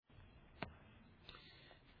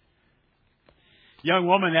young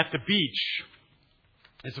woman at the beach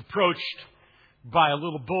is approached by a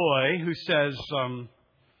little boy who says,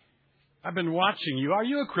 I've been watching you. Are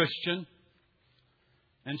you a Christian?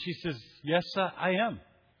 And she says, yes, I am.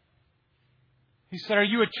 He said, are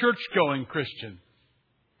you a church-going Christian?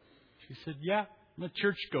 She said, yeah, I'm a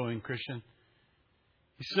church-going Christian.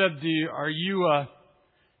 He said, you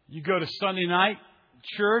go to Sunday night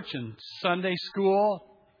church and Sunday school?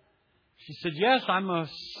 She said, yes, I'm a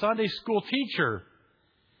Sunday school teacher.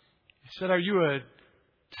 He said, are you a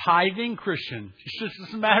tithing Christian? She said,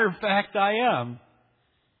 as a matter of fact, I am.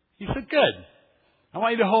 He said, good. I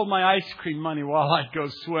want you to hold my ice cream money while I go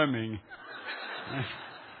swimming.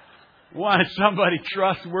 Wanted somebody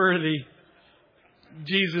trustworthy.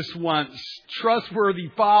 Jesus wants trustworthy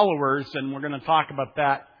followers, and we're going to talk about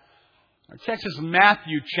that. Our text is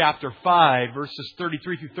Matthew chapter 5, verses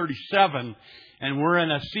 33 through 37. And we're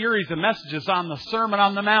in a series of messages on the Sermon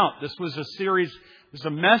on the Mount. This was a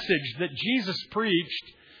message that Jesus preached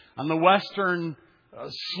on the western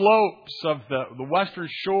slopes of the western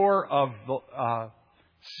shore of the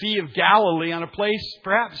Sea of Galilee, on a place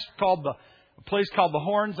called the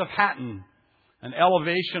Horns of Hattin, an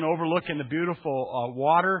elevation overlooking the beautiful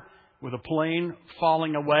water with a plain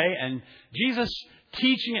falling away. And Jesus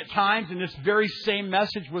teaching at times in this very same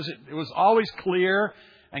message was always clear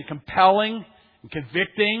and compelling and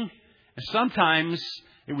convicting. And sometimes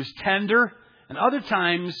it was tender, and other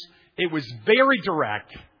times it was very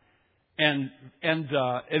direct and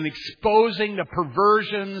exposing the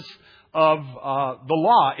perversions of the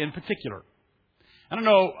law in particular. I don't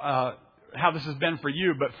know how this has been for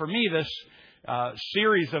you, but for me, this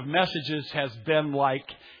series of messages has been like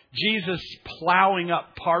Jesus plowing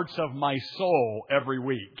up parts of my soul every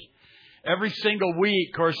week. Every single week,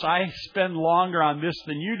 of course, I spend longer on this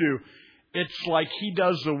than you do. It's like He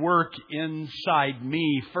does the work inside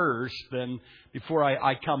me first, than before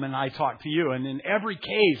I come and I talk to you. And in every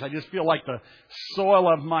case, I just feel like the soil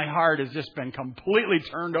of my heart has just been completely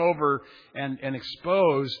turned over and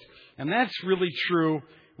exposed. And that's really true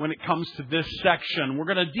when it comes to this section. We're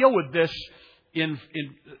going to deal with this in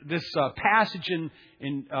this passage as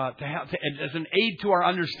an aid to our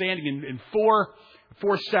understanding in four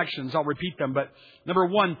sections. I'll repeat them. But number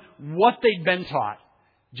one, what they'd been taught.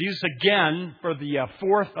 Jesus, again, for the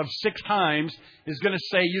fourth of 6 times, is going to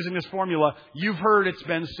say, using this formula, you've heard it's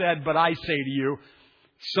been said, but I say to you.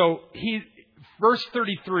 So verse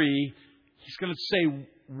 33, he's going to say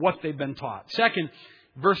what they've been taught. Second,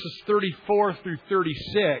 verses 34 through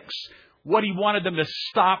 36, what he wanted them to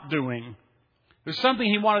stop doing. There's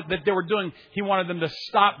something that they were doing, he wanted them to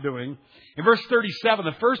stop doing. In verse 37,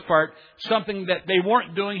 the first part, something that they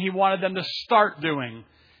weren't doing, he wanted them to start doing.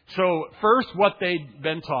 So first, what they'd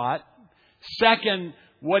been taught. Second,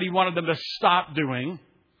 what he wanted them to stop doing.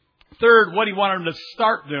 Third, what he wanted them to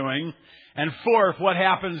start doing. And fourth, what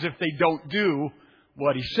happens if they don't do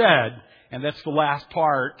what he said. And that's the last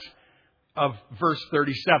part of verse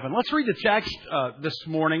 37. Let's read the text this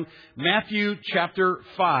morning. Matthew chapter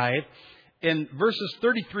 5 in verses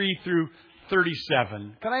 33 through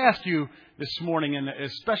 37. Can I ask you this morning, in a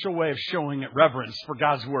special way of showing it reverence for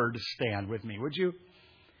God's Word, to stand with me, would you?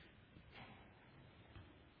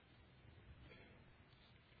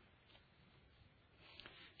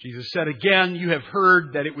 Jesus said again, you have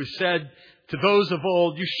heard that it was said to those of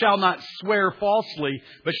old, you shall not swear falsely,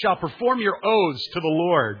 but shall perform your oaths to the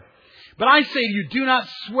Lord. But I say to you, do not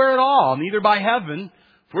swear at all, neither by heaven,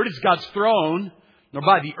 for it is God's throne, nor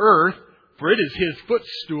by the earth, for it is His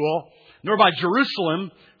footstool, nor by Jerusalem,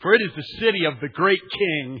 for it is the city of the great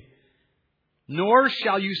King. Nor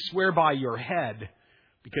shall you swear by your head,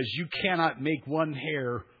 because you cannot make one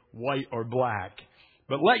hair white or black.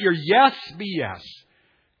 But let your yes be yes,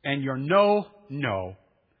 and your no, no.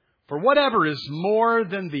 For whatever is more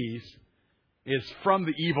than these is from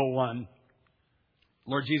the evil one.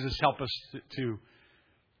 Lord Jesus, help us to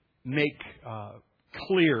make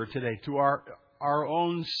clear today to our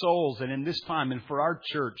own souls, and in this time, and for our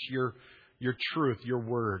church, your truth, your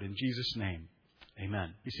word. In Jesus' name,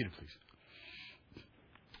 amen. Be seated, please.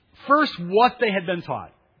 First, what they had been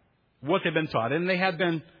taught. What they've been taught. And they had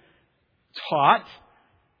been taught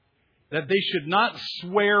that they should not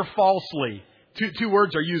swear falsely. Two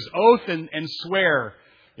words are used, oath and swear.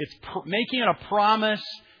 It's making it a promise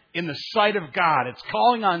in the sight of God. It's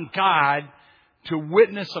calling on God to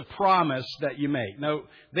witness a promise that you make. Now,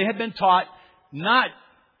 they had been taught not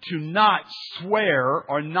swear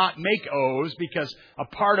or not make oaths, because a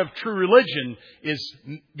part of true religion is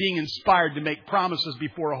being inspired to make promises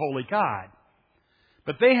before a holy God.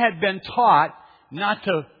 But they had been taught not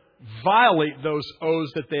to violate those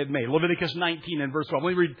oaths that they had made. Leviticus 19 and verse 12. Let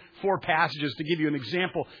me read 4 passages to give you an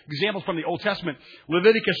example. Examples from the Old Testament.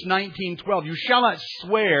 Leviticus 19:12. You shall not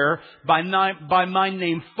swear by my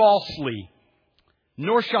name falsely,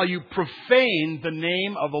 nor shall you profane the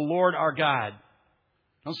name of the Lord our God.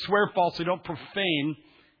 Don't swear falsely. Don't profane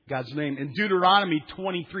God's name. In Deuteronomy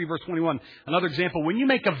 23 verse 21, another example. When you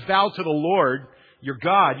make a vow to the Lord your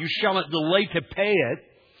God, you shall not delay to pay it.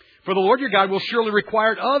 For the Lord your God will surely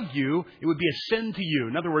require it of you. It would be a sin to you.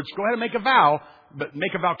 In other words, go ahead and make a vow, but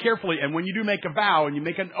make a vow carefully. And when you do make a vow and you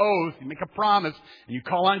make an oath, you make a promise, and you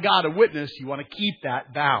call on God a witness, you want to keep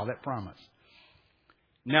that vow, that promise.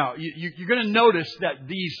 Now, you're going to notice that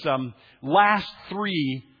these last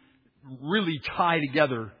 3 really tie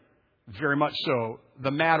together very much so.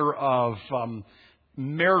 The matter of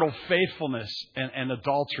marital faithfulness and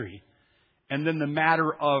adultery. And then the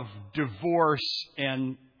matter of divorce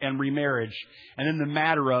and remarriage. And then the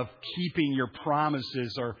matter of keeping your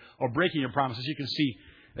promises or breaking your promises. You can see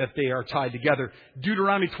that they are tied together.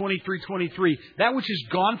 Deuteronomy 23:23. That which is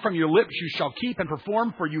gone from your lips you shall keep and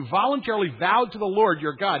perform, for you voluntarily vowed to the Lord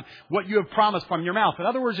your God what you have promised from your mouth. In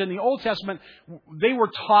other words, in the Old Testament, they were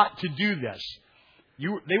taught to do this.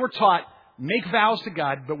 They were taught, make vows to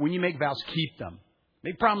God, but when you make vows, keep them.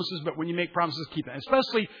 Make promises, but when you make promises, keep them.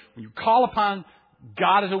 Especially when you call upon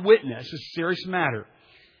God as a witness. It's a serious matter.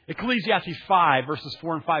 Ecclesiastes 5, verses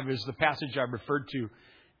 4 and 5 is the passage I referred to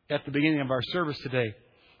at the beginning of our service today.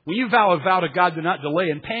 When you vow a vow to God, do not delay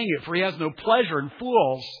in paying it, for He has no pleasure in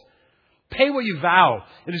fools. Pay what you vow.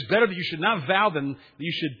 It is better that you should not vow than that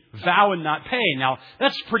you should vow and not pay. Now,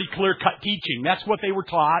 that's pretty clear-cut teaching. That's what they were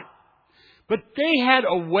taught. But they had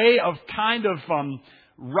a way of kind of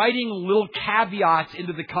writing little caveats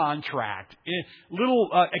into the contract, little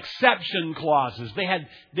exception clauses. They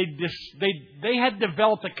had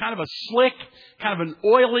developed a kind of a slick, kind of an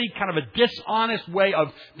oily, kind of a dishonest way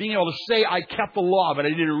of being able to say, I kept the law, but I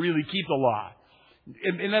didn't really keep the law.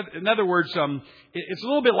 In other words, it's a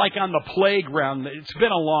little bit like on the playground. It's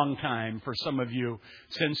been a long time for some of you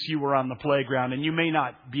since you were on the playground, and you may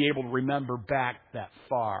not be able to remember back that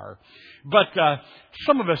far. But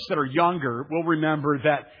some of us that are younger will remember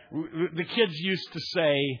that the kids used to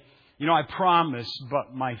say, you know, I promised,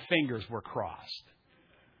 but my fingers were crossed.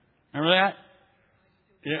 Remember that?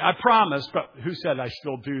 Yeah, I promised, but who said I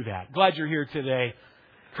still do that? Glad you're here today.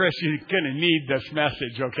 Chris, you're going to need this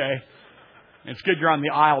message, okay? It's good you're on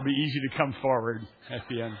the aisle. It'll be easy to come forward at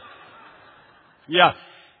the end. Yeah.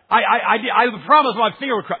 I promised my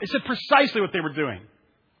finger would cross. It's precisely what they were doing.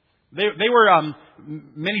 They were,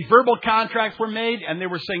 many verbal contracts were made, and they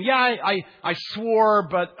were saying, yeah, I swore,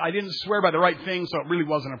 but I didn't swear by the right thing, so it really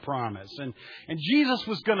wasn't a promise. And Jesus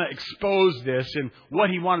was going to expose this and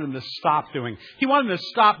what He wanted them to stop doing. He wanted them to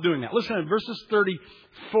stop doing that. Listen to verses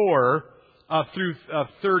 34 through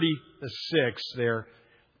 36 there.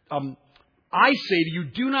 I say to you,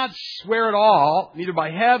 do not swear at all, neither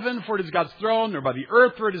by heaven, for it is God's throne, nor by the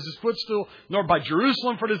earth, for it is His footstool, nor by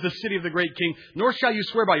Jerusalem, for it is the city of the great King, nor shall you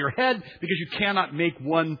swear by your head, because you cannot make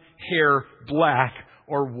one hair black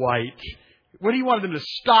or white. What He wanted them to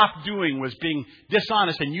stop doing was being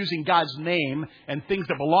dishonest and using God's name and things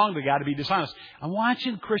that belong to God to be dishonest. I'm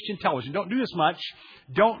watching Christian television. Don't do this much.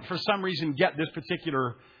 Don't, for some reason, get this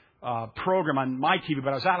particular program on my TV,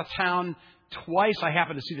 but I was out of town. Twice I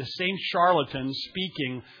happened to see the same charlatan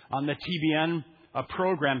speaking on the TBN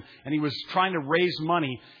program, and he was trying to raise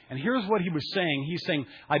money. And here's what he was saying. He's saying,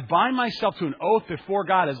 I bind myself to an oath before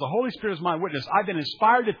God as the Holy Spirit is my witness. I've been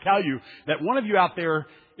inspired to tell you that one of you out there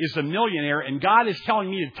is a millionaire, and God is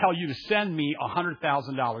telling me to tell you to send me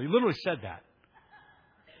 $100,000. He literally said that.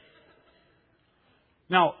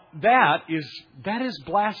 Now, that is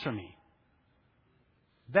blasphemy.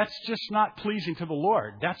 That's just not pleasing to the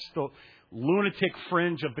Lord. That's the lunatic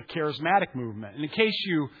fringe of the charismatic movement. And in case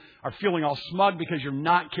you are feeling all smug because you're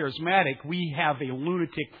not charismatic, we have a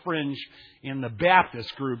lunatic fringe in the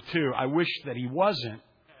Baptist group too. I wish that he wasn't.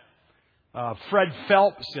 Fred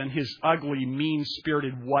Phelps and his ugly,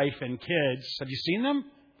 mean-spirited wife and kids, have you seen them?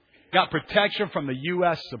 Got protection from the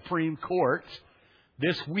U.S. Supreme Court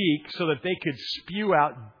this week so that they could spew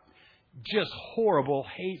out just horrible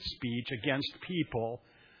hate speech against people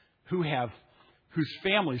whose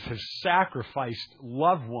families have sacrificed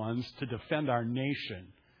loved ones to defend our nation.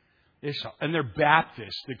 And they're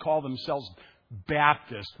Baptists. They call themselves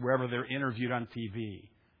Baptists wherever they're interviewed on TV.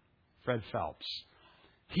 Fred Phelps.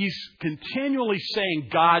 He's continually saying,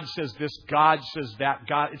 God says this, God says that,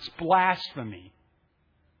 God. It's blasphemy.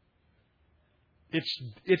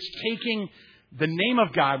 It's taking the name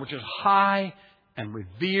of God, which is high and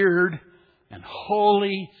revered and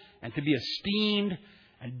holy and to be esteemed,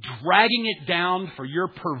 and dragging it down for your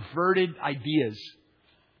perverted ideas.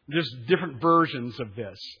 There's different versions of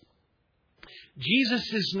this.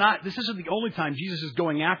 This isn't the only time Jesus is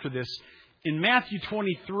going after this. In Matthew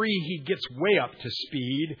 23, he gets way up to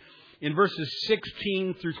speed. In verses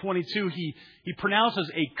 16 through 22, he pronounces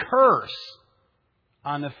a curse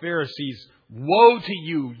on the Pharisees. Woe to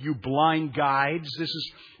you, you blind guides. This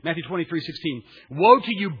is Matthew 23:16. Woe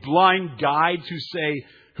to you, blind guides, who say,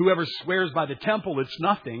 whoever swears by the temple, it's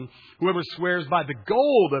nothing. Whoever swears by the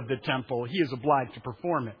gold of the temple, he is obliged to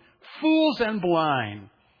perform it. Fools and blind.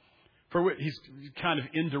 He's kind of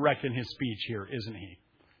indirect in his speech here, isn't he?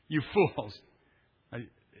 You fools.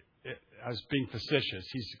 I was being facetious.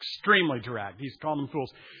 He's extremely direct. He's calling them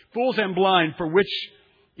fools. Fools and blind, for which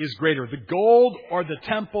is greater, the gold or the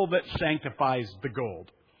temple that sanctifies the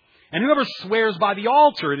gold? And whoever swears by the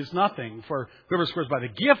altar, it is nothing. For whoever swears by the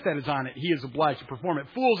gift that is on it, he is obliged to perform it.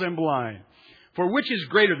 Fools and blind. For which is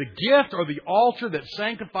greater, the gift or the altar that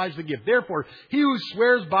sanctifies the gift? Therefore, he who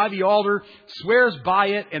swears by the altar swears by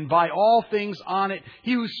it and by all things on it.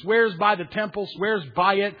 He who swears by the temple swears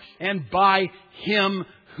by it and by him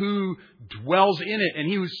who dwells in it. And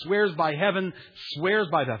he who swears by heaven swears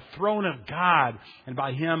by the throne of God and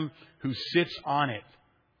by him who sits on it.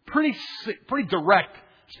 Pretty direct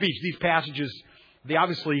speech. These passages, they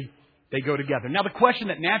go together. Now, the question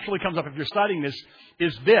that naturally comes up if you're studying this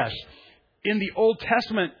is this. In the Old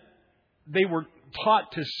Testament, they were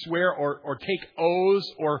taught to swear or take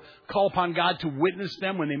oaths or call upon God to witness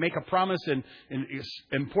them when they make a promise in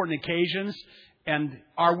important occasions. And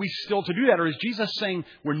are we still to do that? Or is Jesus saying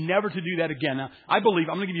we're never to do that again? Now, I'm going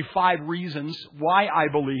to give you 5 reasons why I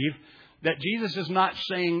believe that Jesus is not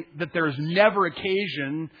saying that there is never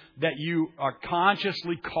occasion that you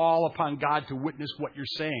consciously call upon God to witness what you're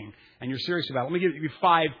saying and you're serious about it. Let me give you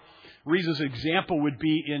 5 reasons. An example would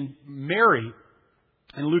be in Mary.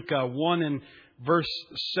 In Luke 1 and verse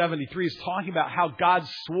 73 is talking about how God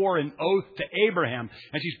swore an oath to Abraham.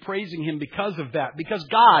 And she's praising him because of that. Because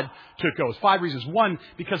God took oaths. 5 reasons. 1,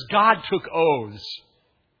 because God took oaths.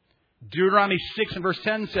 Deuteronomy 6 and verse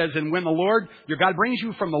 10 says, and when the Lord your God brings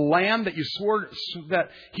you from the land that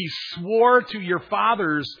He swore to your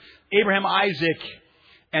fathers, Abraham, Isaac,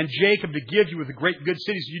 and Jacob, to give you with the great good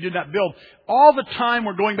cities you did not build. All the time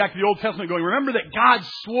we're going back to the Old Testament going, remember that God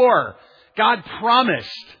swore. God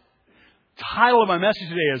promised. The title of my message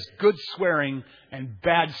today is Good Swearing and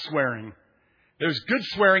Bad Swearing. There's good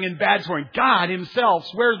swearing and bad swearing. God Himself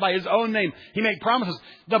swears by His own name. He makes promises.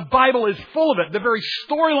 The Bible is full of it. The very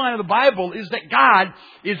storyline of the Bible is that God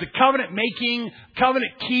is a covenant-making,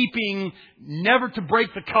 covenant-keeping, never to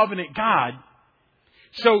break the covenant God.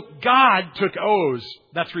 So God took oaths.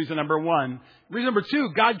 That's reason number 1. Reason number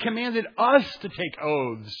 2, God commanded us to take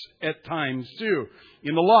oaths at times too.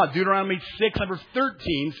 In the law, Deuteronomy 6 and verse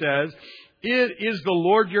 13 says, it is the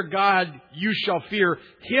Lord your God you shall fear.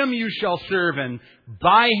 Him you shall serve, and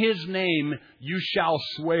by His name you shall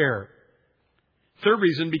swear. Third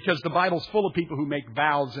reason, because the Bible's full of people who make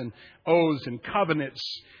vows and oaths and covenants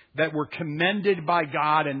that were commended by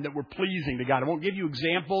God and that were pleasing to God. I won't give you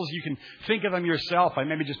examples. You can think of them yourself.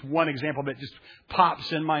 Maybe just one example that just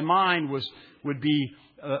pops in my mind would be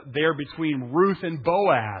there between Ruth and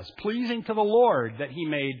Boaz. Pleasing to the Lord that He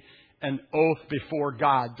made an oath before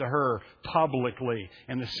God to her publicly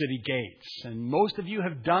in the city gates. And most of you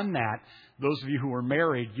have done that. Those of you who are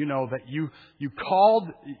married, you know that you called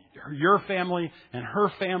your family and her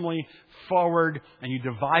family forward and you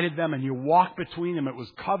divided them and you walked between them. It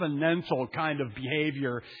was covenantal kind of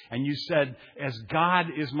behavior. And you said, as God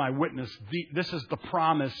is my witness, this is the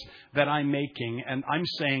promise that I'm making. And I'm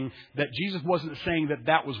saying that Jesus wasn't saying that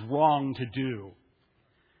that was wrong to do.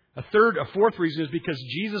 A fourth reason is because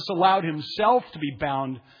Jesus allowed Himself to be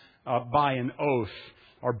bound by an oath,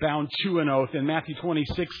 or bound to an oath. In Matthew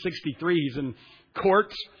 26:63, He's in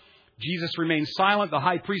court. Jesus remains silent. The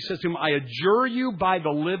high priest says to Him, I adjure you by the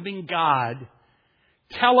living God,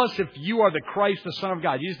 tell us if you are the Christ, the Son of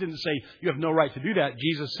God. Jesus didn't say, you have no right to do that.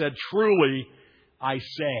 Jesus said, truly, I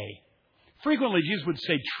say. Frequently, Jesus would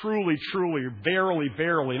say, truly, truly, or verily,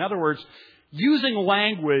 verily. In other words, using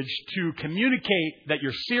language to communicate that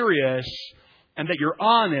you're serious and that you're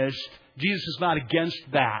honest, Jesus is not against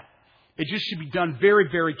that. It just should be done very,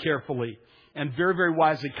 very carefully and very, very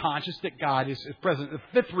wisely, conscious that God is present. The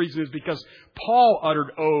fifth reason is because Paul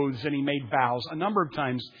uttered oaths and he made vows a number of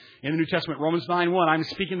times in the New Testament. Romans 9:1, I'm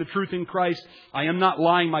speaking the truth in Christ. I am not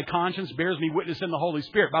lying. My conscience bears me witness in the Holy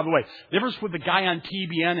Spirit. By the way, the difference with the guy on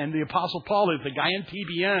TBN and the Apostle Paul is the guy on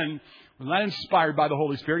TBN was not inspired by the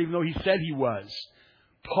Holy Spirit, even though he said he was.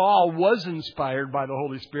 Paul was inspired by the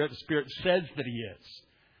Holy Spirit. The Spirit says that he is.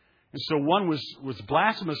 And so one was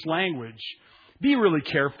blasphemous language. Be really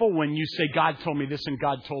careful when you say, God told me this and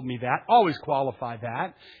God told me that. Always qualify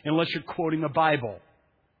that, unless you're quoting a Bible.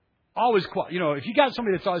 Always, if you got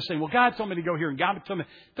somebody that's always saying, well, God told me to go here and God told me,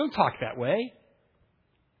 don't talk that way.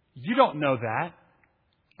 You don't know that.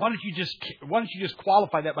 Why don't you just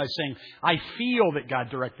qualify that by saying, I feel that God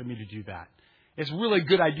directed me to do that. It's a really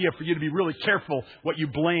good idea for you to be really careful what you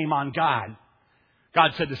blame on God.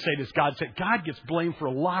 God said to say this. God gets blamed for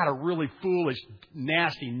a lot of really foolish,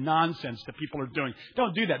 nasty nonsense that people are doing.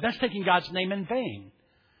 Don't do that. That's taking God's name in vain.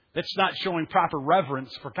 That's not showing proper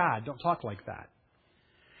reverence for God. Don't talk like that.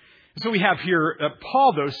 So we have here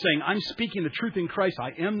Paul, though, saying, I'm speaking the truth in Christ.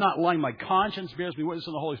 I am not lying. My conscience bears me witness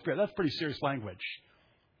in the Holy Spirit. That's pretty serious language.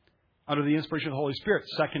 Under the inspiration of the Holy Spirit.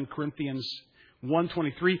 2 Corinthians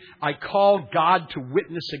 1:23, I call God to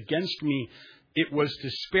witness against me. It was to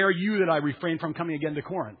spare you that I refrained from coming again to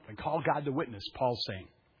Corinth. I call God to witness, Paul's saying.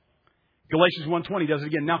 Galatians 1:20 does it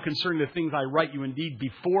again. Now concerning the things I write you, indeed,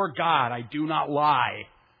 before God I do not lie.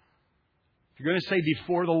 If you're going to say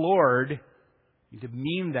before the Lord, you need to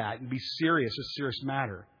mean that and be serious. It's a serious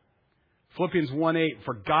matter. Philippians 1:8,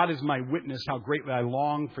 for God is my witness how greatly I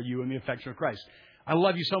long for you in the affection of Christ. I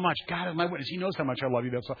love you so much. God is my witness. He knows how much I love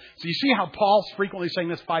you. So you see how Paul's frequently saying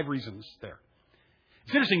this? 5 reasons there.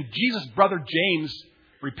 It's interesting. Jesus' brother James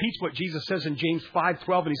repeats what Jesus says in James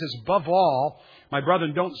 5:12. And he says, above all, my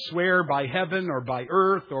brethren, don't swear by heaven or by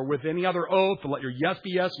earth or with any other oath. But let your yes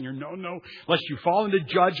be yes and your no, no. Lest you fall into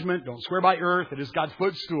judgment. Don't swear by earth. It is God's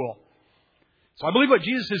footstool. So I believe what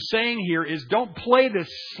Jesus is saying here is don't play this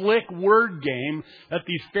slick word game that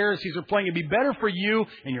these Pharisees are playing. It'd be better for you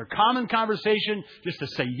in your common conversation just to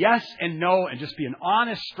say yes and no and just be an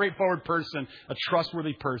honest, straightforward person, a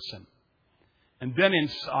trustworthy person. And then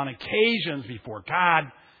on occasions before God,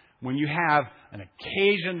 when you have an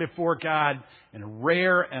occasion before God, and a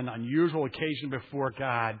rare and unusual occasion before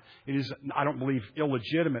God, it is, I don't believe,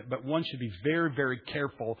 illegitimate, but one should be very, very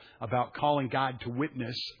careful about calling God to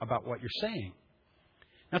witness about what you're saying.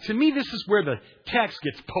 Now, to me, this is where the text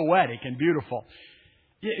gets poetic and beautiful.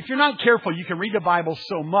 If you're not careful, you can read the Bible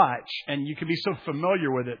so much and you can be so familiar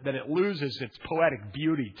with it that it loses its poetic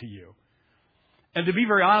beauty to you. And to be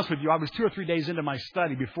very honest with you, I was 2 or 3 days into my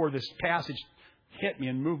study before this passage hit me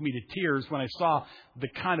and moved me to tears when I saw the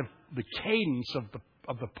kind of the cadence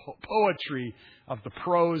of the poetry of the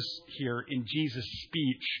prose here in Jesus'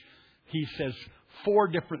 speech. He says 4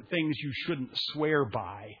 different things you shouldn't swear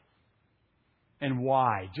by. And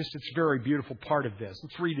why? Just it's a very beautiful part of this.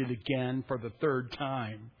 Let's read it again for the 3rd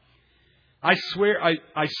time. I swear,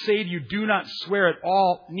 I say to you, do not swear at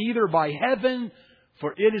all, neither by heaven,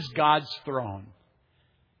 for it is God's throne.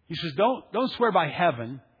 He says, don't swear by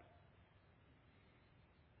heaven.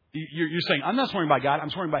 You're saying, I'm not swearing by God, I'm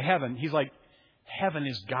swearing by heaven. He's like, heaven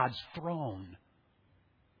is God's throne.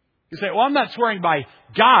 You say, well, I'm not swearing by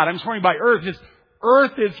God, I'm swearing by earth. His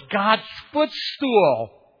earth is God's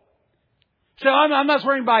footstool. So I'm not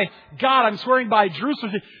swearing by God, I'm swearing by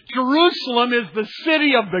Jerusalem. Jerusalem is the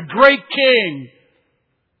city of the great King.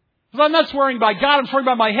 So I'm not swearing by God, I'm swearing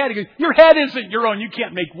by my head. He goes, your head isn't your own. You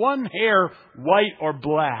can't make one hair white or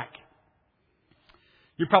black.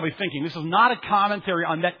 You're probably thinking, this is not a commentary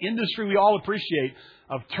on that industry we all appreciate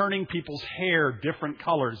of turning people's hair different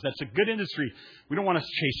colors. That's a good industry. We don't want to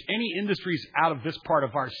chase any industries out of this part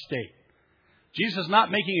of our state. Jesus is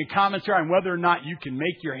not making a commentary on whether or not you can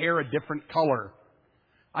make your hair a different color.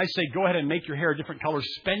 I say go ahead and make your hair a different color.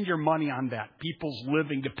 Spend your money on that. People's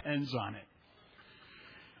living depends on it.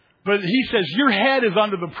 But he says your head is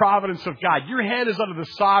under the providence of God. Your head is under the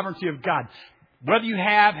sovereignty of God. Whether you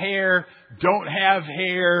have hair, don't have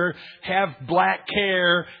hair, have black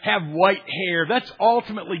hair, have white hair, that's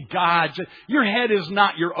ultimately God's. Your head is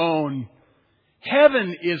not your own.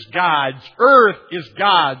 Heaven is God's. Earth is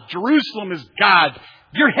God's. Jerusalem is God's.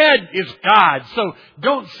 Your head is God's. So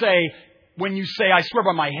don't say, when you say, I swear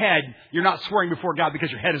by my head, you're not swearing before God because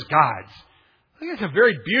your head is God's. I think it's a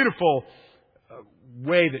very beautiful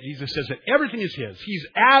way that Jesus says that everything is His. He's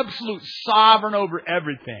absolute sovereign over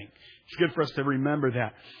everything. It's good for us to remember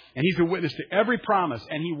that. And He's a witness to every promise,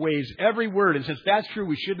 and He weighs every word. And since that's true,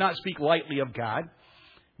 we should not speak lightly of God.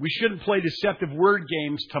 We shouldn't play deceptive word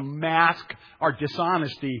games to mask our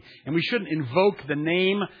dishonesty. And we shouldn't invoke the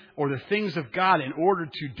name or the things of God in order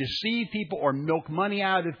to deceive people or milk money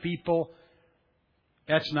out of people.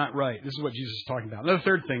 That's not right. This is what Jesus is talking about. Another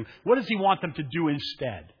third thing, what does He want them to do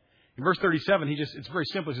instead? In verse 37, it's very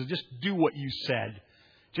simple. He says, just do what you said.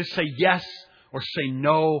 Just say yes or say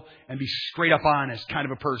no and be straight up honest kind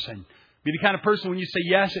of a person. Be the kind of person when you say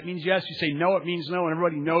yes, it means yes. You say no, it means no, and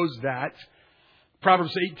everybody knows that.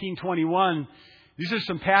 Proverbs 18:21, These are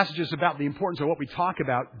some passages about the importance of what we talk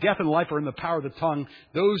about. Death and life are in the power of the tongue.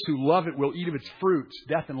 Those who love it will eat of its fruits.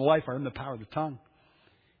 Death and life are in the power of the tongue.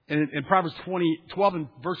 And in Proverbs 12 and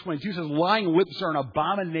verse 22 says, lying lips are an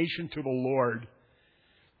abomination to the Lord.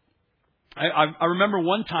 I remember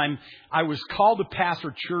one time I was called to pastor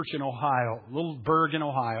a church in Ohio, a little burg in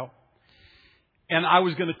Ohio. And I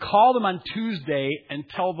was going to call them on Tuesday and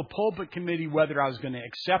tell the pulpit committee whether I was going to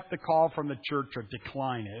accept the call from the church or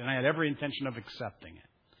decline it. And I had every intention of accepting it.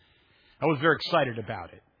 I was very excited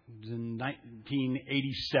about it. It was in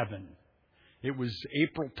 1987. It was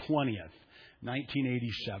April 20th,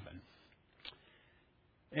 1987.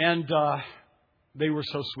 And they were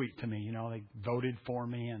so sweet to me. You know, they voted for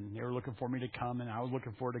me and they were looking for me to come and I was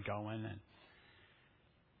looking forward to going. And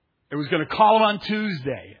it was going to call them on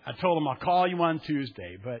Tuesday. I told them I'll call you on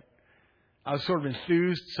Tuesday, but I was sort of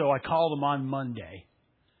enthused, so I called them on Monday.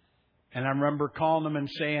 And I remember calling them and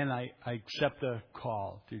saying, I accept the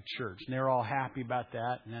call to church. And they were all happy about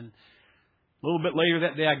that. And then a little bit later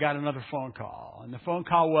that day, I got another phone call. And the phone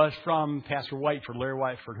call was from Pastor Whiteford, Larry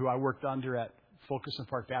Whiteford, who I worked under at Fulkerson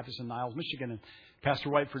Park Baptist in Niles, Michigan. And Pastor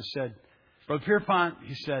Whiteford said, Brother Pierpont,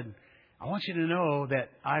 he said, I want you to know that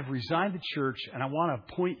I've resigned the church and I want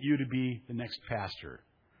to appoint you to be the next pastor.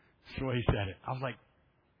 That's the way he said it. I was like,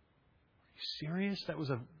 are you serious? That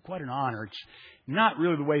was quite an honor. It's not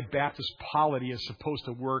really the way Baptist polity is supposed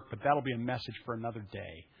to work, but that'll be a message for another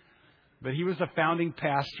day. But he was the founding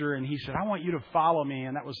pastor and he said, I want you to follow me.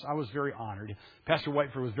 And I was very honored. Pastor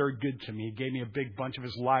Whiteford was very good to me. He gave me a big bunch of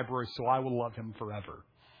his library, so I will love him forever.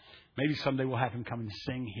 Maybe someday we'll have him come and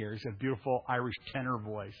sing here. He's got a beautiful Irish tenor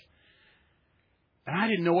voice. And I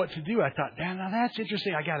didn't know what to do. I thought, damn, now that's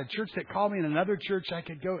interesting. I got a church that called me and another church I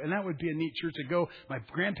could go. And that would be a neat church to go. My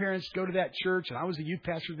grandparents go to that church and I was a youth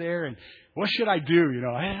pastor there. And what should I do? You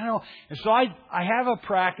know, I don't know. And so I have a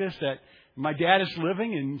practice that my dad is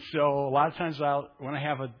living. And so a lot of times when I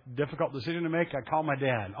have a difficult decision to make, I call my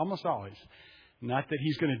dad. Almost always. Not that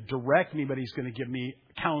he's going to direct me, but he's going to give me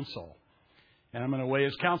counsel. And I'm going to weigh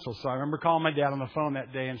his counsel. So I remember calling my dad on the phone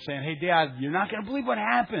that day and saying, hey, Dad, you're not going to believe what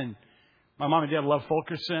happened. My mom and dad love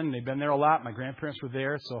Fulkerson. They've been there a lot. My grandparents were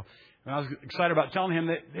there. So I was excited about telling him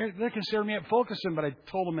that they're considering me at Fulkerson, but I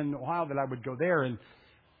told them in Ohio that I would go there. And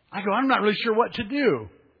I go, I'm not really sure what to do.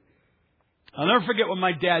 I'll never forget what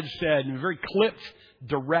my dad said in a very clipped,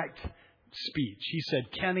 direct speech. He said,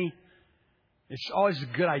 Kenny, it's always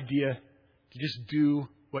a good idea to just do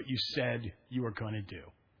what you said you were going to do.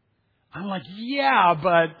 I'm like, yeah,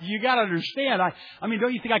 but you got to understand. I mean,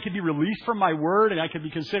 don't you think I could be released from my word and I could be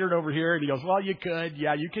considered over here? And he goes, well, you could.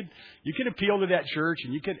 Yeah, you could appeal to that church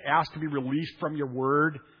and you could ask to be released from your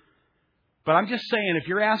word. But I'm just saying, if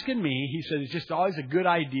you're asking me, he said, it's just always a good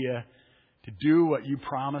idea to do what you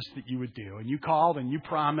promised that you would do. And you called and you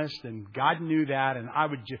promised and God knew that. And I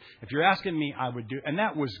would, if you're asking me, I would do. And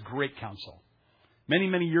that was great counsel. Many,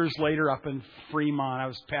 many years later up in Fremont, I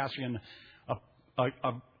was pastoring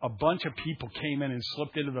a bunch of people came in and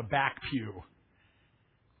slipped into the back pew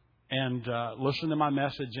and listened to my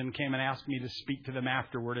message and came and asked me to speak to them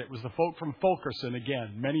afterward. It was the folk from Fulkerson,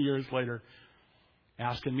 again, many years later,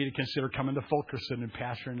 asking me to consider coming to Fulkerson and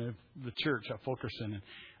pastoring the church at Fulkerson. And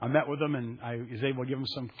I met with them and I was able to give them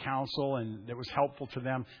some counsel and it was helpful to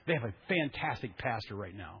them. They have a fantastic pastor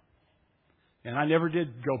right now. And I never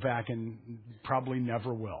did go back and probably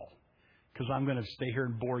never will because I'm going to stay here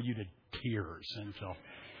and bore you to tears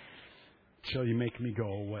until you make me go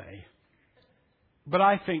away. But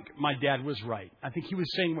I think my dad was right. I think he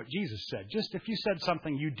was saying what Jesus said. Just if you said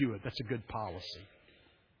something, you do it. That's a good policy.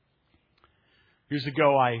 Years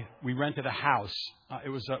ago, we rented a house. It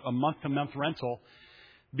was a month-to-month rental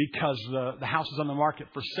because the house was on the market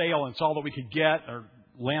for sale and it's all that we could get. Our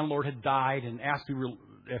landlord had died and asked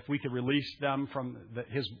if we could release them from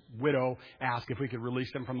his widow asked if we could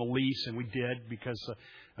release them from the lease, and we did because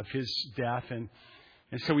of his death. And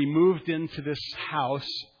so we moved into this house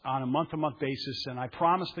on a month-to-month basis, and I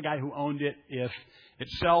promised the guy who owned it, if it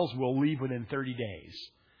sells, we'll leave within 30 days.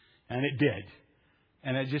 And it did.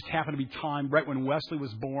 And it just happened to be timed right when Wesley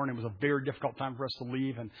was born. It was a very difficult time for us to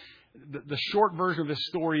leave. And the short version of this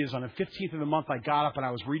story is on the 15th of the month, I got up and I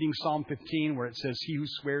was reading Psalm 15 where it says, he who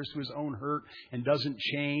swears to his own hurt and doesn't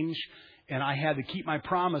change. And I had to keep my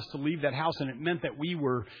promise to leave that house. And it meant that we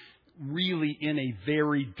were really in a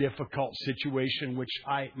very difficult situation, which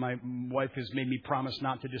my wife has made me promise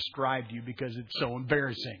not to describe to you because it's so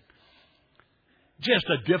embarrassing. Just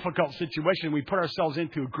a difficult situation. We put ourselves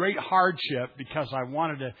into a great hardship because I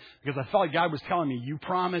felt like God was telling me, you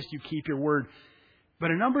promised, you keep your word.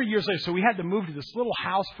 But a number of years later, so we had to move to this little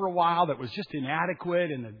house for a while that was just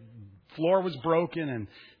inadequate and the floor was broken and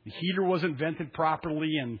the heater wasn't vented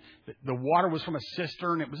properly and the water was from a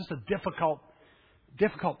cistern. It was just a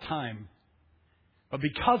difficult time. But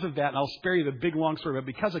because of that, and I'll spare you the big long story, but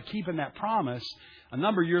because of keeping that promise, a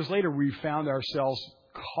number of years later we found ourselves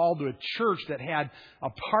called to a church that had a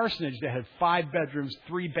parsonage that had 5 bedrooms,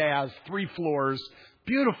 3 baths, 3 floors.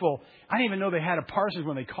 Beautiful. I didn't even know they had a parsonage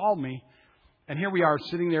when they called me. And here we are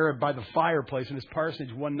sitting there by the fireplace in this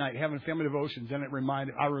parsonage one night having family devotions. And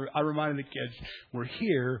I reminded the kids, we're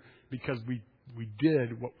here because we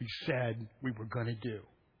did what we said we were going to do.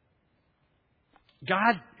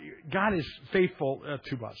 God is faithful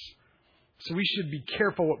to us. So we should be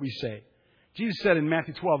careful what we say. Jesus said in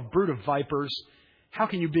Matthew 12, brood of vipers, how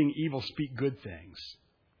can you being evil speak good things?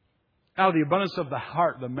 Out of the abundance of the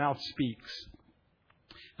heart, the mouth speaks.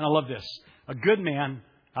 And I love this. A good man,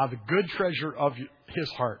 out of the good treasure of his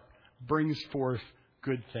heart, brings forth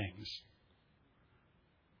good things.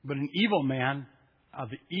 But an evil man, out of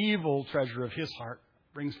the evil treasure of his heart,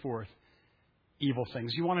 brings forth evil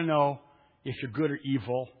things. You want to know if you're good or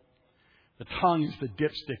evil? The tongue is the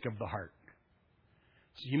dipstick of the heart.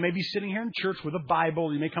 So you may be sitting here in church with a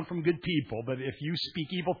Bible. You may come from good people. But if you speak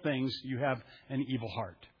evil things, you have an evil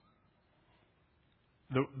heart.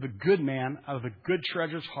 The good man out of the good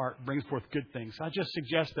treasure's heart brings forth good things. I just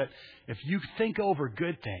suggest that if you think over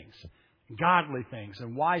good things, godly things,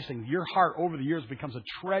 and wise things, your heart over the years becomes a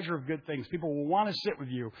treasure of good things. People will want to sit with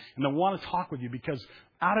you and they'll want to talk with you because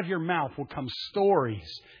out of your mouth will come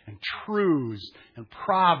stories and truths and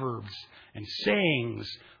proverbs and sayings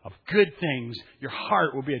of good things. Your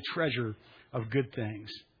heart will be a treasure of good things.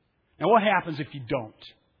 Now, what happens if you don't?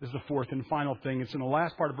 This is the fourth and final thing. It's in the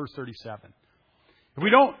last part of verse 37. If we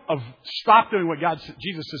don't stop doing what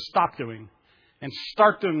Jesus says stop doing and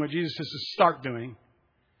start doing what Jesus says to start doing,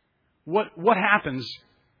 what happens?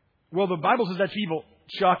 Well, the Bible says that's evil.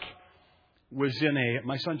 Chuck was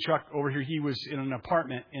my son Chuck over here, he was in an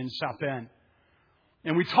apartment in South Bend.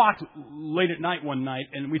 And we talked late at night one night,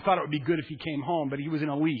 and we thought it would be good if he came home, but he was in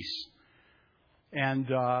a lease. And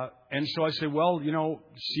so I said, well,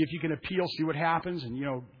 see if you can appeal, see what happens,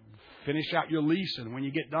 and, finish out your lease. And when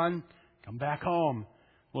you get done, come back home,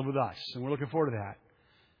 live with us. And we're looking forward to that.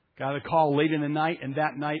 Got a call late in the night, and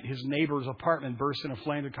that night his neighbor's apartment burst into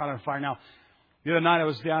flames and caught on fire. Now, the other night I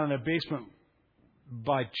was down in the basement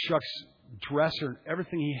by Chuck's dresser, and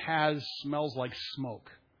everything he has smells like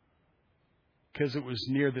smoke because it was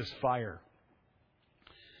near this fire.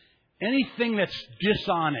 Anything that's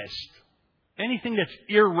dishonest, anything that's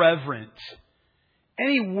irreverent,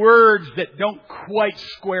 any words that don't quite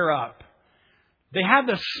square up, they have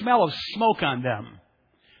the smell of smoke on them.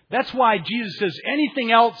 That's why Jesus says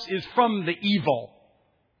anything else is from the evil.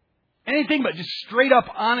 Anything but just straight up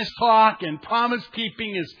honest talk and promise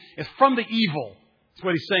keeping is from the evil. That's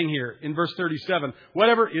what he's saying here in verse 37.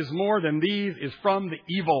 Whatever is more than these is from the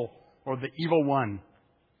evil or the evil one.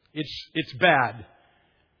 It's bad.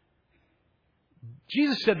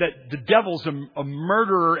 Jesus said that the devil's a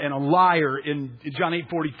murderer and a liar in John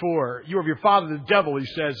 8:44. You are of your father the devil, he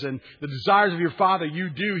says, and the desires of your father you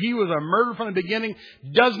do. He was a murderer from the beginning,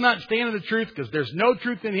 does not stand in the truth because there's no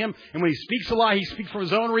truth in him. And when he speaks a lie, he speaks from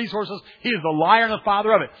his own resources. He is the liar and the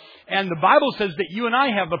father of it. And the Bible says that you and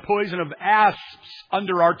I have the poison of asps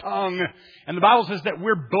under our tongue. And the Bible says that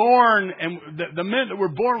we're born, and the minute that we're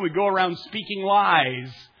born, we go around speaking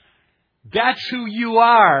lies. That's who you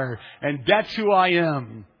are, and that's who I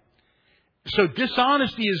am. So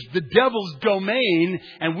dishonesty is the devil's domain,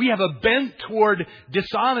 and we have a bent toward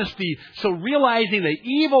dishonesty. So realizing the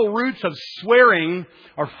evil roots of swearing,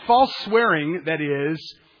 or false swearing, that is,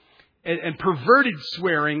 and perverted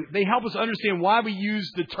swearing, they help us understand why we use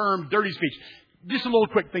the term dirty speech. Just a little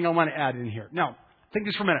quick thing I want to add in here. Now, think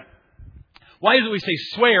this for a minute. Why is it we say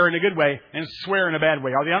swear in a good way and swear in a bad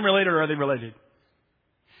way? Are they unrelated or are they related?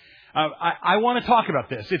 I want to talk about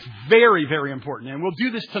this. It's very, very important. And we'll do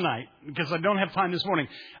this tonight because I don't have time this morning.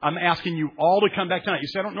 I'm asking you all to come back tonight. You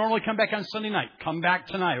say, I don't normally come back on Sunday night. Come back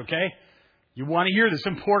tonight, okay? You want to hear this.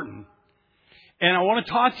 Important. And I want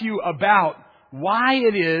to talk to you about why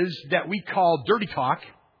it is that we call dirty talk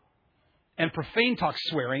and profane talk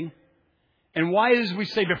swearing, and why it is we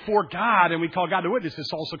say before God and we call God the witness,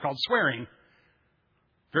 it's also called swearing.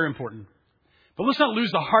 Very important. But let's not lose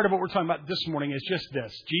the heart of what we're talking about this morning. It's just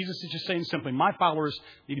this. Jesus is just saying simply, my followers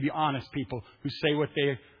need to be honest people who say what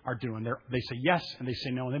they are doing. They say yes and they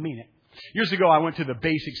say no and they mean it. Years ago, I went to the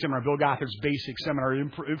basic seminar, Bill Gothard's basic seminar. It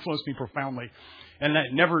influenced me profoundly. And I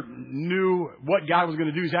never knew what God was going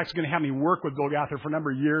to do. He's actually going to have me work with Bill Gothard for a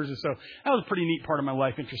number of years. And so that was a pretty neat part of my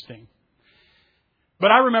life. Interesting. But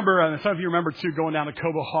I remember, and some of you remember too, going down to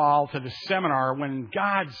Cobo Hall to the seminar when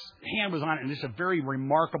God's hand was on it in just a very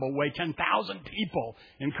remarkable way. 10,000 people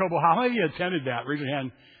in Cobo Hall. How many of you attended that? Raise your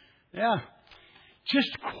hand. Yeah. Just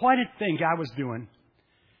quite a thing God was doing.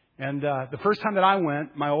 And the first time that I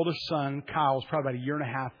went, my oldest son, Kyle, was probably about a year and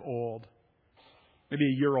a half old. Maybe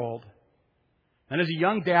a year old. And as a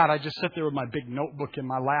young dad, I just sat there with my big notebook in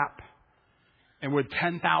my lap and with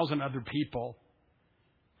 10,000 other people.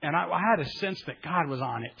 And I had a sense that God was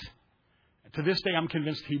on it. To this day, I'm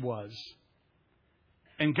convinced He was.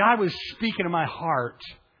 And God was speaking to my heart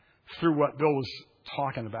through what Bill was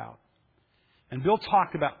talking about. And Bill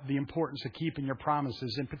talked about the importance of keeping your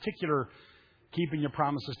promises, in particular, keeping your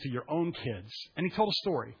promises to your own kids. And he told a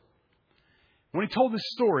story. When he told this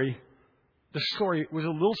story, the story was a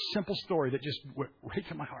little simple story that just went right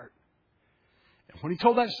to my heart. And when he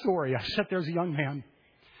told that story, I sat there as a young man,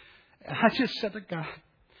 and I just said to God,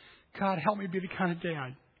 God, help me be the kind of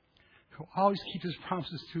dad who always keeps his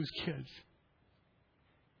promises to his kids.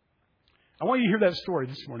 I want you to hear that story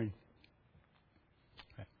this morning.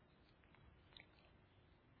 Okay.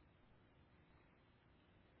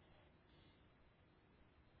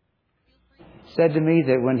 Said to me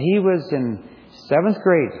that when he was in 7th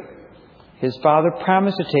grade, his father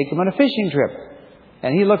promised to take him on a fishing trip.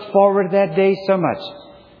 And he looked forward to that day so much.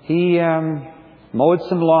 He mowed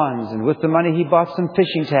some lawns, and with the money he bought some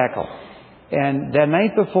fishing tackle. And that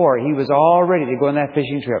night before, he was all ready to go on that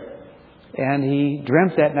fishing trip. And he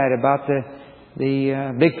dreamt that night about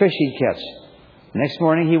the big fish he'd catch. Next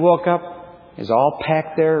morning he woke up, he was all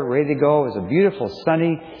packed there, ready to go. It was a beautiful,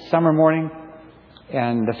 sunny summer morning.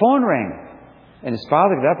 And the phone rang. And his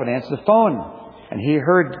father got up and answered the phone. And he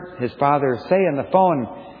heard his father say on the phone,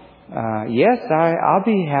 yes, I'll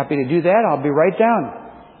be happy to do that. I'll be right down.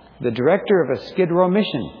 The director of a Skid Row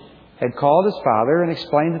mission had called his father and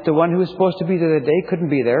explained that the one who was supposed to be there that day couldn't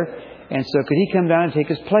be there. And so could he come down and take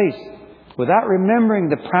his place? Without remembering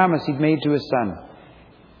the promise he'd made to his son,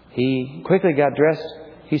 he quickly got dressed.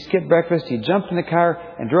 He skipped breakfast. He jumped in the car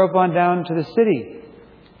and drove on down to the city.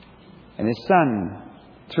 And his son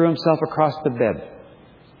threw himself across the bed.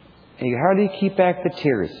 And he could hardly keep back the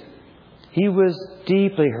tears. He was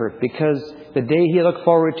deeply hurt because the day he looked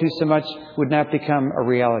forward to so much would not become a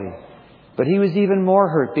reality. But he was even more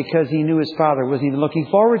hurt because he knew his father wasn't even looking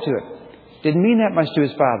forward to it. Didn't mean that much to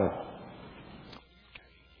his father.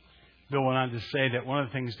 Bill went on to say that one of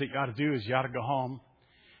the things that you ought to do is you ought to go home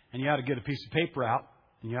and you ought to get a piece of paper out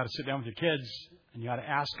and you ought to sit down with your kids and you ought to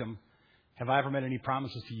ask them, have I ever made any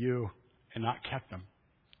promises to you and not kept them?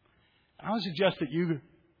 And I would suggest that you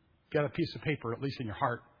get a piece of paper, at least in your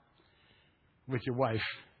heart, with your wife,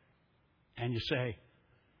 and you say,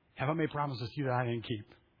 have I made promises to you that I didn't keep?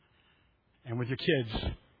 And with your kids,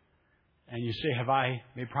 and you say, have I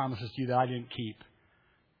made promises to you that I didn't keep?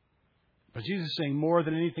 But Jesus is saying more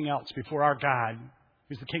than anything else before our God,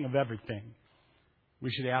 who's the King of everything,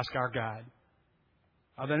 we should ask our God,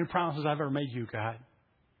 are there any promises I've ever made you, God,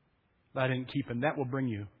 that I didn't keep? And that will bring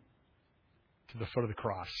you to the foot of the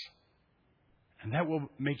cross. And that will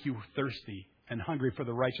make you thirsty and hungry for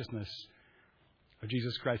the righteousness of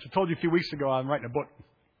Jesus Christ. I told you a few weeks ago I'm writing a book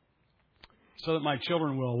so that my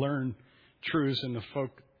children will learn truths, and the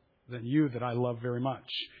folk that I love very much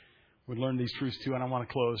would learn these truths too. And I want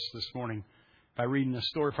to close this morning by reading a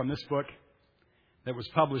story from this book that was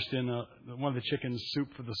published in one of the Chicken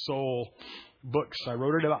Soup for the Soul books. I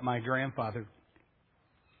wrote it about my grandfather.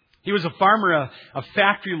 He was a farmer, a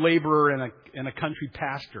factory laborer, and a country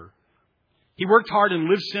pastor. He worked hard and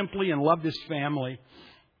lived simply and loved his family.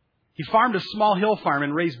 He farmed a small hill farm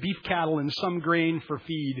and raised beef cattle and some grain for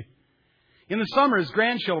feed. In the summer, his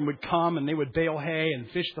grandchildren would come and they would bale hay and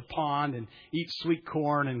fish the pond and eat sweet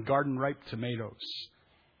corn and garden-ripe tomatoes.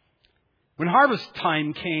 When harvest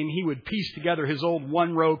time came, he would piece together his old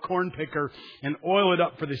one-row corn picker and oil it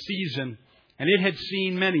up for the season. And it had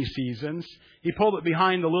seen many seasons. He pulled it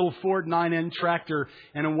behind a little Ford 9N tractor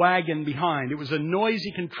and a wagon behind. It was a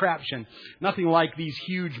noisy contraption, nothing like these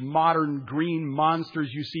huge modern green monsters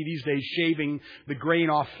you see these days shaving the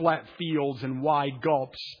grain off flat fields in wide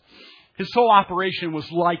gulps. His whole operation was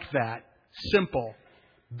like that, simple,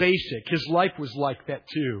 basic. His life was like that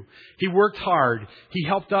too. He worked hard. He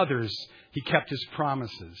helped others. He kept his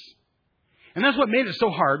promises. And that's what made it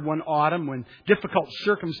so hard one autumn when difficult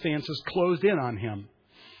circumstances closed in on him.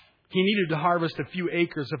 He needed to harvest a few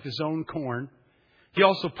acres of his own corn. He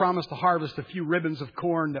also promised to harvest a few ribbons of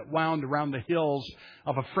corn that wound around the hills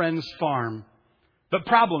of a friend's farm. But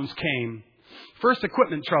problems came. First,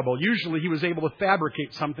 equipment trouble. Usually he was able to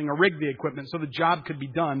fabricate something or rig the equipment so the job could be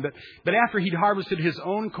done. But after he'd harvested his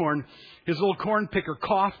own corn, his little corn picker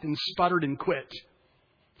coughed and sputtered and quit.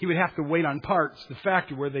 He would have to wait on parts. The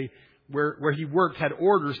factory where he worked had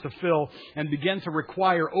orders to fill and began to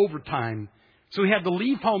require overtime. So he had to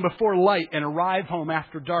leave home before light and arrive home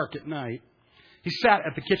after dark at night. He sat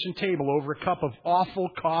at the kitchen table over a cup of awful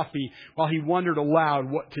coffee while he wondered aloud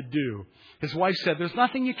what to do. His wife said, "There's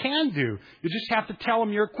nothing you can do. You just have to tell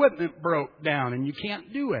him your equipment broke down and you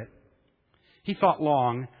can't do it." He thought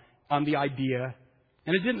long on the idea,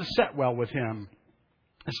 and it didn't set well with him.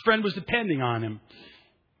 His friend was depending on him.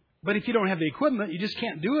 "But if you don't have the equipment, you just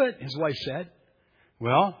can't do it," his wife said.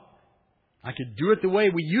 "Well, I could do it the way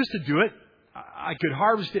we used to do it. I could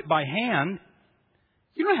harvest it by hand."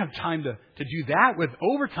 "You don't have time to do that with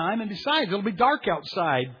overtime, and besides, it'll be dark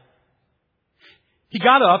outside." He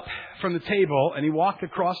got up from the table and he walked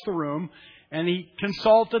across the room and he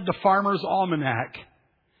consulted the Farmer's Almanac.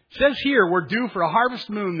 It says here we're due for a harvest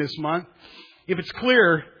moon this month. If it's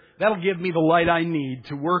clear, that'll give me the light I need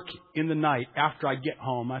to work in the night after I get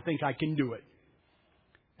home. I think I can do it.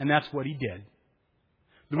 And that's what he did.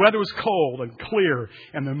 The weather was cold and clear,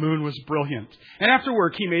 and the moon was brilliant. And after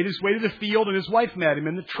work, he made his way to the field, and his wife met him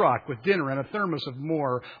in the truck with dinner and a thermos of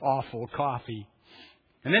more awful coffee.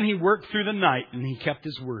 And then he worked through the night, and he kept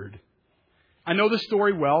his word. I know the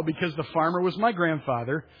story well because the farmer was my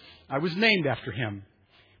grandfather. I was named after him.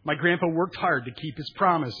 My grandpa worked hard to keep his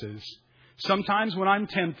promises. Sometimes when I'm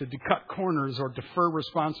tempted to cut corners or defer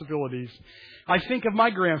responsibilities, I think of my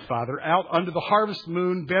grandfather out under the harvest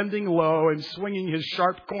moon, bending low and swinging his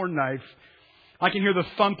sharp corn knife. I can hear the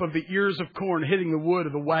thump of the ears of corn hitting the wood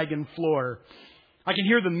of the wagon floor. I can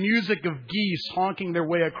hear the music of geese honking their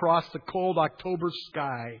way across the cold October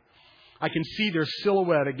sky. I can see their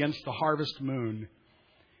silhouette against the harvest moon.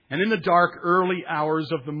 And in the dark, early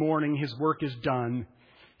hours of the morning, his work is done.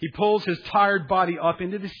 He pulls his tired body up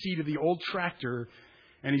into the seat of the old tractor,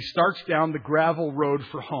 and he starts down the gravel road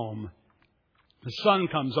for home. The sun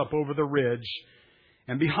comes up over the ridge,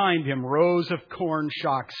 and behind him, rows of corn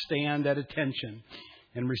shocks stand at attention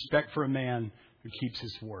in respect for a man who keeps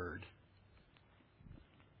his word.